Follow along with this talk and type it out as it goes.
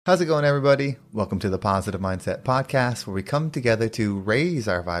How's it going, everybody? Welcome to the Positive Mindset Podcast, where we come together to raise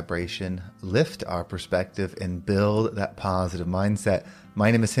our vibration, lift our perspective, and build that positive mindset. My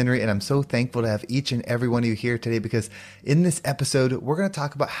name is Henry, and I'm so thankful to have each and every one of you here today because in this episode, we're going to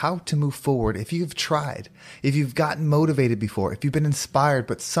talk about how to move forward. If you've tried, if you've gotten motivated before, if you've been inspired,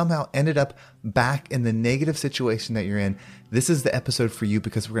 but somehow ended up back in the negative situation that you're in, this is the episode for you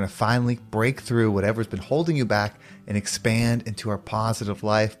because we're going to finally break through whatever's been holding you back and expand into our positive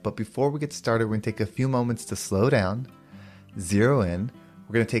life. But before we get started, we're going to take a few moments to slow down, zero in.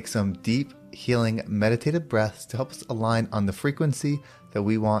 We're going to take some deep, healing, meditative breaths to help us align on the frequency that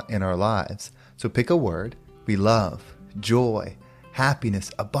we want in our lives. So pick a word, be love, joy,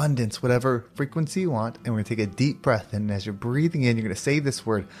 happiness, abundance, whatever frequency you want. And we're going to take a deep breath in. And as you're breathing in, you're going to say this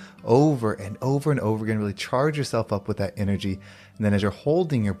word over and over and over again, really charge yourself up with that energy. And then as you're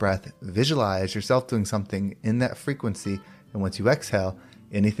holding your breath, visualize yourself doing something in that frequency. And once you exhale,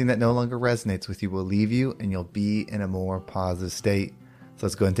 anything that no longer resonates with you will leave you and you'll be in a more positive state. So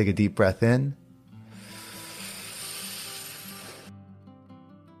let's go ahead and take a deep breath in.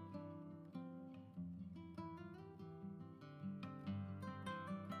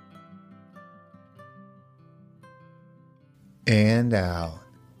 And out.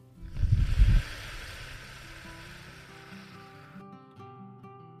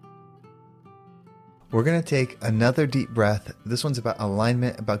 We're going to take another deep breath. This one's about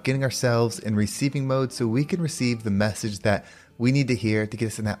alignment, about getting ourselves in receiving mode so we can receive the message that we need to hear to get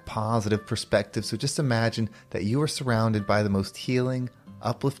us in that positive perspective. So just imagine that you are surrounded by the most healing,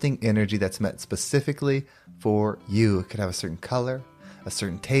 uplifting energy that's meant specifically for you. It could have a certain color, a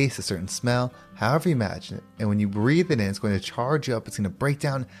certain taste, a certain smell, however you imagine it. And when you breathe it in, it's going to charge you up. It's going to break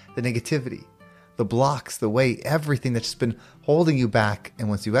down the negativity, the blocks, the weight, everything that's just been holding you back. And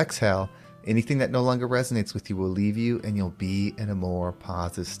once you exhale, anything that no longer resonates with you will leave you and you'll be in a more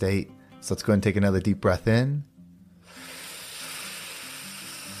positive state. So let's go ahead and take another deep breath in.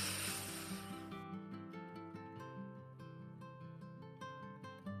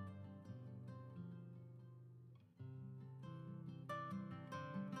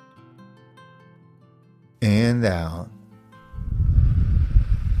 And out.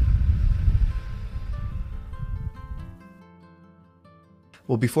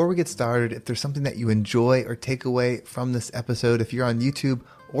 Well, before we get started, if there's something that you enjoy or take away from this episode, if you're on YouTube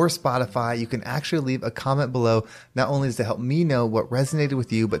or Spotify, you can actually leave a comment below. Not only does it help me know what resonated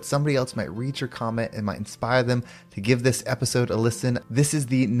with you, but somebody else might read your comment and might inspire them to give this episode a listen. This is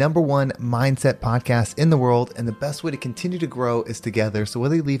the #1 mindset podcast in the world, and the best way to continue to grow is together. So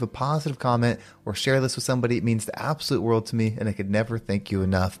whether you leave a positive comment or share this with somebody, it means the absolute world to me, and I could never thank you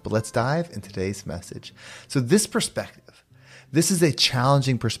enough. But let's dive into today's message. So this is a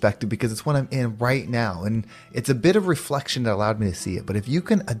challenging perspective because it's what I'm in right now. And it's a bit of reflection that allowed me to see it. But if you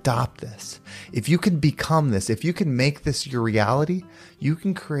can adopt this, if you can become this, if you can make this your reality, you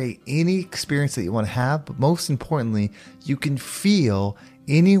can create any experience that you want to have. But most importantly, you can feel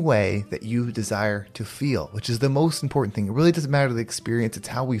any way that you desire to feel, which is the most important thing. It really doesn't matter the experience. It's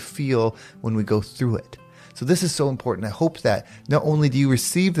how we feel when we go through it. So this is so important. I hope that not only do you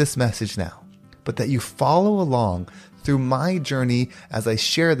receive this message now, but that you follow along through my journey as I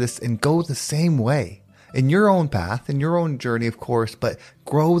share this and go the same way in your own path, in your own journey, of course, but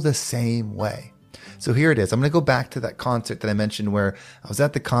grow the same way. So here it is. I'm going to go back to that concert that I mentioned where I was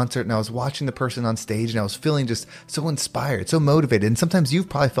at the concert and I was watching the person on stage and I was feeling just so inspired, so motivated. And sometimes you've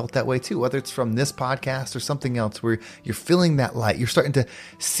probably felt that way too, whether it's from this podcast or something else where you're feeling that light. You're starting to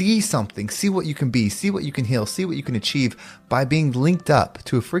see something, see what you can be, see what you can heal, see what you can achieve by being linked up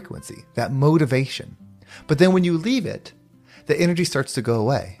to a frequency, that motivation. But then when you leave it, the energy starts to go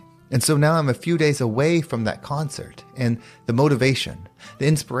away. And so now I'm a few days away from that concert and the motivation, the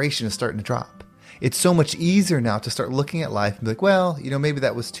inspiration is starting to drop. It's so much easier now to start looking at life and be like, well, maybe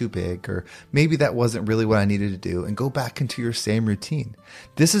that was too big, or maybe that wasn't really what I needed to do, and go back into your same routine.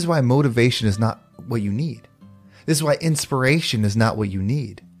 This is why motivation is not what you need. This is why inspiration is not what you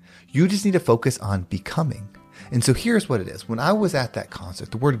need. You just need to focus on becoming. And so here's what it is. When I was at that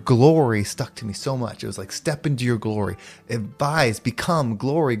concert, the word glory stuck to me so much. It was like, step into your glory, advise, become,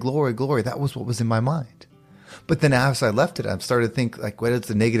 glory, glory, glory. That was what was in my mind. But then as I left it, I started to think, like, what is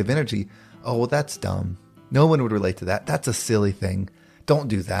the negative energy? Oh, well, that's dumb. No one would relate to that. That's a silly thing. Don't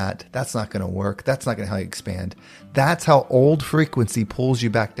do that. That's not going to work. That's not going to help you expand. That's how old frequency pulls you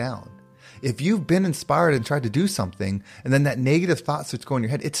back down. If you've been inspired and tried to do something, and then that negative thought starts going in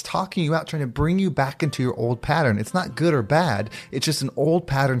your head, it's talking you out, trying to bring you back into your old pattern. It's not good or bad. It's just an old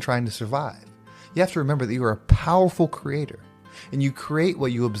pattern trying to survive. You have to remember that you are a powerful creator. and you create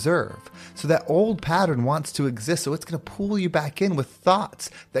what you observe. So that old pattern wants to exist, so it's going to pull you back in with thoughts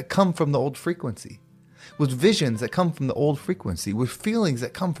that come from the old frequency, with visions that come from the old frequency, with feelings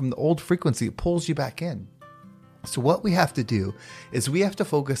that come from the old frequency. It pulls you back in. So what we have to do is we have to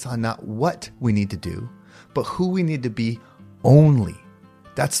focus on not what we need to do, but who we need to be only.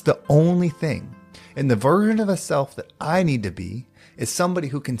 That's the only thing. And the version of a self that I need to be is somebody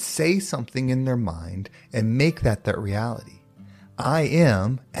who can say something in their mind and make that reality. I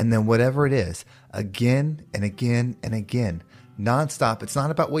am, and then whatever it is, again and again and again, nonstop. It's not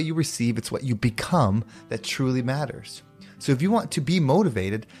about what you receive, it's what you become that truly matters. So if you want to be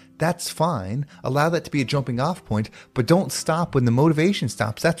motivated, that's fine. Allow that to be a jumping off point, but don't stop when the motivation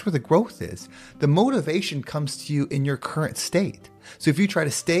stops. That's where the growth is. The motivation comes to you in your current state. So if you try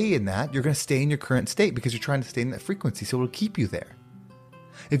to stay in that, you're going to stay in your current state because you're trying to stay in that frequency. So it'll keep you there.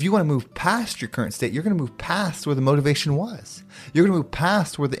 If you want to move past your current state, you're going to move past where the motivation was. You're going to move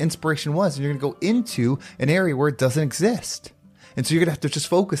past where the inspiration was, and you're going to go into an area where it doesn't exist. And so you're going to have to just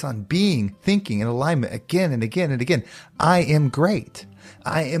focus on being, thinking in alignment again and again and again. I am great.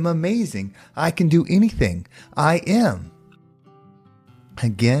 I am amazing. I can do anything. I am.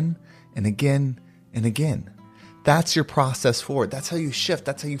 Again and again and again. That's your process forward. That's how you shift.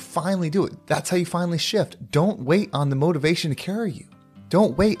 That's how you finally do it. That's how you finally shift. Don't wait on the motivation to carry you.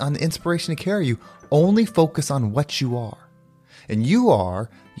 Don't wait on the inspiration to carry you. Only focus on what you are. And you are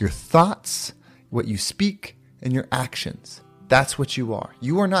your thoughts, what you speak, and your actions. That's what you are.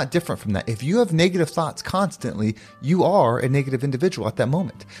 You are not different from that. If you have negative thoughts constantly, you are a negative individual at that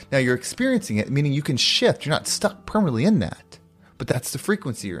moment. Now you're experiencing it, meaning you can shift. You're not stuck permanently in that. But that's the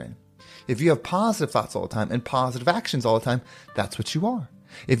frequency you're in. If you have positive thoughts all the time and positive actions all the time, that's what you are.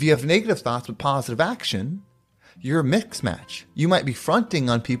 If you have negative thoughts with positive action, you're a mix match. You might be fronting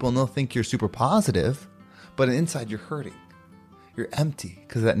on people and they'll think you're super positive, but inside you're hurting. You're empty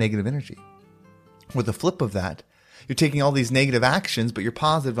because of that negative energy. With the flip of that, you're taking all these negative actions, but you're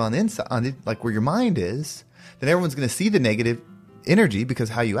positive on the inside, on it, like where your mind is, then everyone's going to see the negative energy because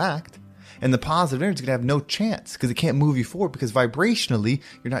of how you act. And the positive energy is going to have no chance because it can't move you forward because vibrationally,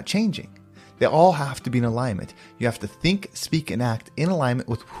 you're not changing. They all have to be in alignment. You have to think, speak, and act in alignment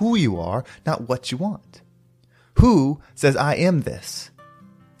with who you are, not what you want. Who says, I am this?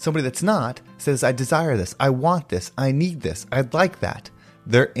 Somebody that's not says, I desire this, I want this, I need this, I'd like that.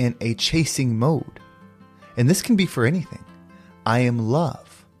 They're in a chasing mode. And this can be for anything. I am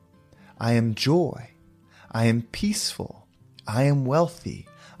love. I am joy. I am peaceful. I am wealthy.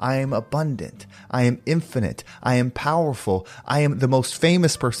 I am abundant. I am infinite. I am powerful. I am the most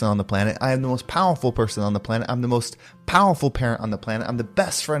famous person on the planet. I am the most powerful person on the planet. I'm the most powerful parent on the planet. I'm the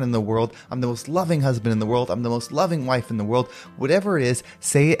best friend in the world. I'm the most loving husband in the world. I'm the most loving wife in the world. Whatever it is,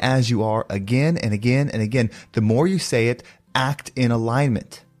 say it as you are again and again and again. The more you say it, act in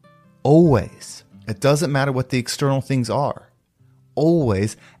alignment. Always. It doesn't matter what the external things are.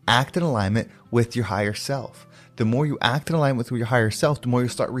 Always act in alignment with your higher self. The more you act in alignment with your higher self, the more you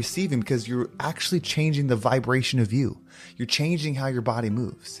start receiving because you're actually changing the vibration of you. You're changing how your body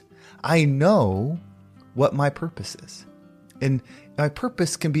moves. I know what my purpose is. And my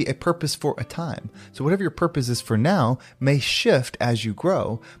purpose can be a purpose for a time. So whatever your purpose is for now may shift as you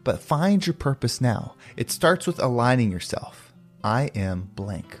grow, but find your purpose now. It starts with aligning yourself. I am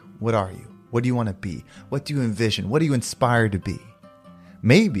blank. What are you? What do you want to be? What do you envision? What are you inspired to be?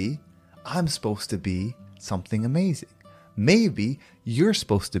 Maybe I'm supposed to be something amazing. Maybe you're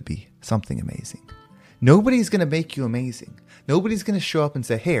supposed to be something amazing. Nobody's going to make you amazing. Nobody's going to show up and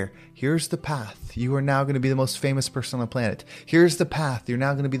say, here's the path. You are now going to be the most famous person on the planet. Here's the path. You're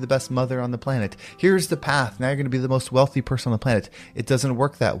now going to be the best mother on the planet. Here's the path. Now you're going to be the most wealthy person on the planet. It doesn't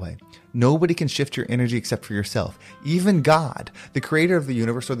work that way. Nobody can shift your energy except for yourself. Even God, the creator of the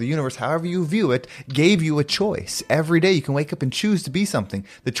universe, or the universe, however you view it, gave you a choice. Every day you can wake up and choose to be something.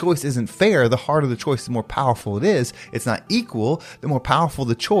 The choice isn't fair. The harder the choice, the more powerful it is. It's not equal. The more powerful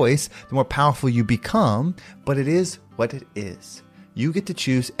the choice, the more powerful you become. But it is what it is. You get to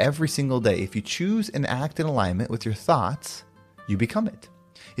choose every single day. If you choose and act in alignment with your thoughts, you become it.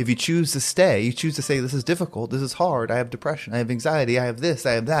 If you choose to stay, you choose to say, this is difficult, this is hard, I have depression, I have anxiety, I have this,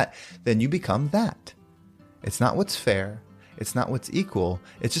 I have that, then you become that. It's not what's fair. It's not what's equal.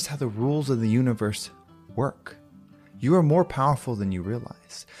 It's just how the rules of the universe work. You are more powerful than you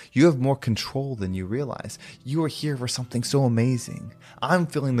realize. You have more control than you realize. You are here for something so amazing. I'm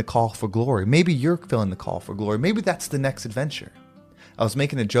feeling the call for glory. Maybe you're feeling the call for glory. Maybe that's the next adventure. I was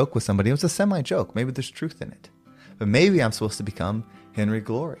making a joke with somebody. It was a semi-joke. Maybe there's truth in it. But maybe I'm supposed to become Henry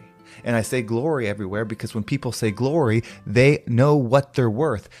Glory. And I say glory everywhere because when people say glory, they know what they're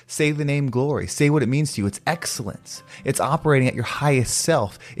worth. Say the name glory. Say what it means to you. It's excellence. It's operating at your highest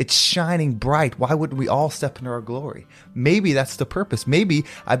self. It's shining bright. Why wouldn't we all step into our glory? Maybe that's the purpose. Maybe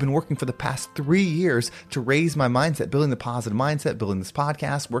I've been working for the past 3 years to raise my mindset, building the positive mindset, building this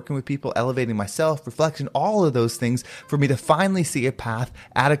podcast, working with people, elevating myself, reflection, all of those things for me to finally see a path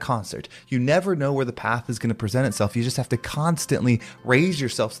at a concert. You never know where the path is going to present itself. You just have to constantly raise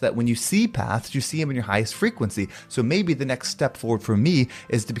yourself so that when you see paths, you see them in your highest frequency. So maybe the next step forward for me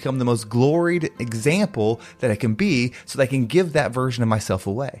is to become the most gloried example that I can be so that I can give that version of myself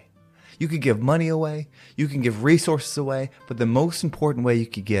away. You could give money away, you can give resources away, but the most important way you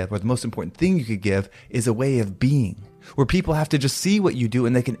could give, or the most important thing you could give, is a way of being, where people have to just see what you do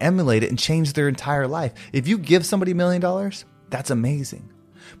and they can emulate it and change their entire life. If you give somebody $1 million, that's amazing.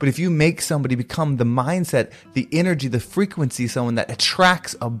 But if you make somebody become the mindset, the energy, the frequency, someone that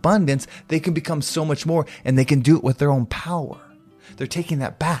attracts abundance, they can become so much more, and they can do it with their own power. They're taking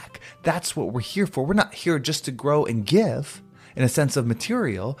that back. That's what we're here for. We're not here just to grow and give in a sense of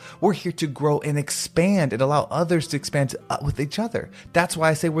material. We're here to grow and expand and allow others to expand with each other. That's why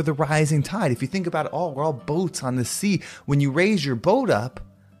I say we're the rising tide. If you think about it all, we're all boats on the sea. When you raise your boat up,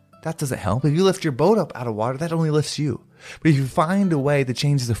 that doesn't help. If you lift your boat up out of water, that only lifts you. But if you find a way to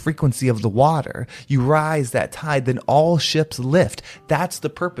change the frequency of the water, you rise that tide, then all ships lift. That's the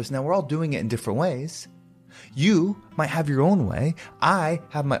purpose. Now, we're all doing it in different ways. You might have your own way. I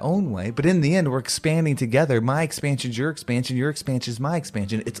have my own way. But in the end, we're expanding together. My expansion is your expansion. Your expansion is my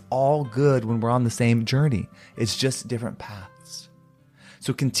expansion. It's all good when we're on the same journey. It's just different paths.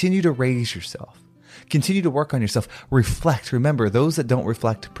 So continue to raise yourself. Continue to work on yourself. Reflect. Remember, those that don't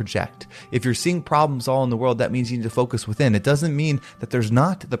reflect project. If you're seeing problems all in the world, that means you need to focus within. It doesn't mean that there's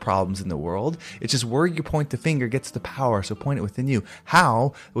not the problems in the world. It's just where you point the finger gets the power. So point it within you.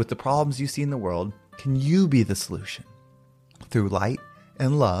 How, with the problems you see in the world, can you be the solution? Through light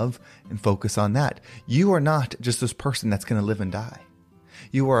and love, and focus on that. You are not just this person that's going to live and die.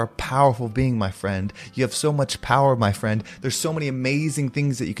 You are a powerful being, my friend. You have so much power, my friend. There's so many amazing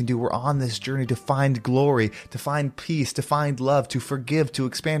things that you can do. We're on this journey to find glory, to find peace, to find love, to forgive, to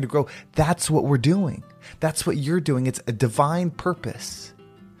expand, to grow. That's what we're doing. That's what you're doing. It's a divine purpose.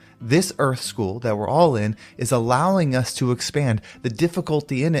 This earth school that we're all in is allowing us to expand. The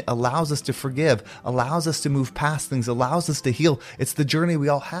difficulty in it allows us to forgive, allows us to move past things, allows us to heal. It's the journey we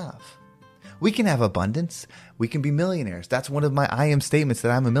all have. We can have abundance. We can be millionaires. That's one of my I am statements,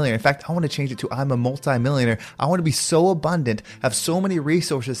 that I'm a millionaire. In fact, I want to change it to I'm a multi-millionaire. I want to be so abundant, have so many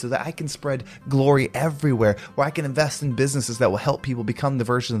resources so that I can spread glory everywhere, where I can invest in businesses that will help people become the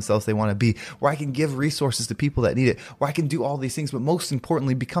version of themselves they want to be, where I can give resources to people that need it, where I can do all these things, but most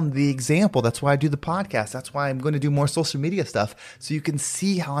importantly, become the example. That's why I do the podcast. That's why I'm going to do more social media stuff, so you can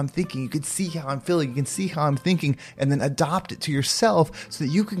see how I'm thinking, you can see how I'm feeling, you can see how I'm thinking, and then adopt it to yourself so that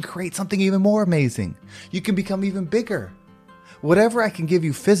you can create something even more amazing. You can become even bigger. Whatever I can give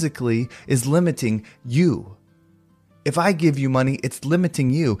you physically is limiting you. If I give you money, it's limiting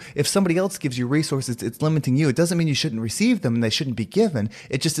you. If somebody else gives you resources, it's limiting you. It doesn't mean you shouldn't receive them and they shouldn't be given.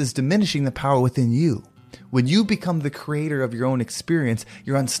 It just is diminishing the power within you. When you become the creator of your own experience,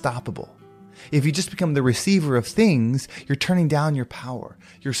 you're unstoppable. If you just become the receiver of things, you're turning down your power.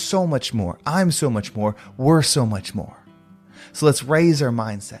 You're so much more. I'm so much more. We're so much more. So let's raise our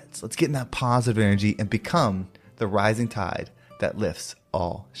mindsets. Let's get in that positive energy and become the rising tide that lifts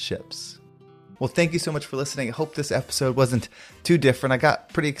all ships. Well, thank you so much for listening. I hope this episode wasn't too different. I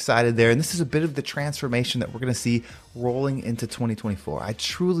got pretty excited there. And this is a bit of the transformation that we're going to see rolling into 2024. I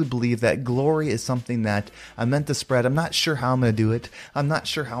truly believe that glory is something that I'm meant to spread. I'm not sure how I'm going to do it. I'm not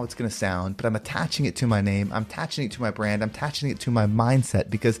sure how it's going to sound, but I'm attaching it to my name. I'm attaching it to my brand. I'm attaching it to my mindset,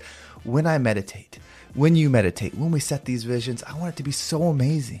 because when I meditate, when you meditate, when we set these visions, I want it to be so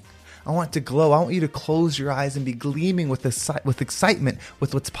amazing. I want it to glow. I want you to close your eyes and be gleaming with excitement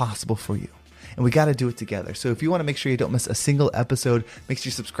with what's possible for you. And we got to do it together. So if you want to make sure you don't miss a single episode, make sure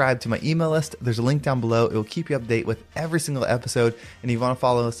you subscribe to my email list. There's a link down below. It will keep you updated with every single episode. And if you want to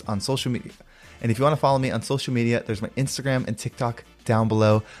follow us on social media, and if you want to follow me on social media, there's my Instagram and TikTok down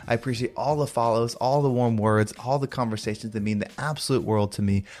below. I appreciate all the follows, all the warm words, all the conversations that mean the absolute world to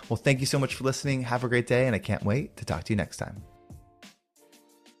me. Well, thank you so much for listening. Have a great day, and I can't wait to talk to you next time.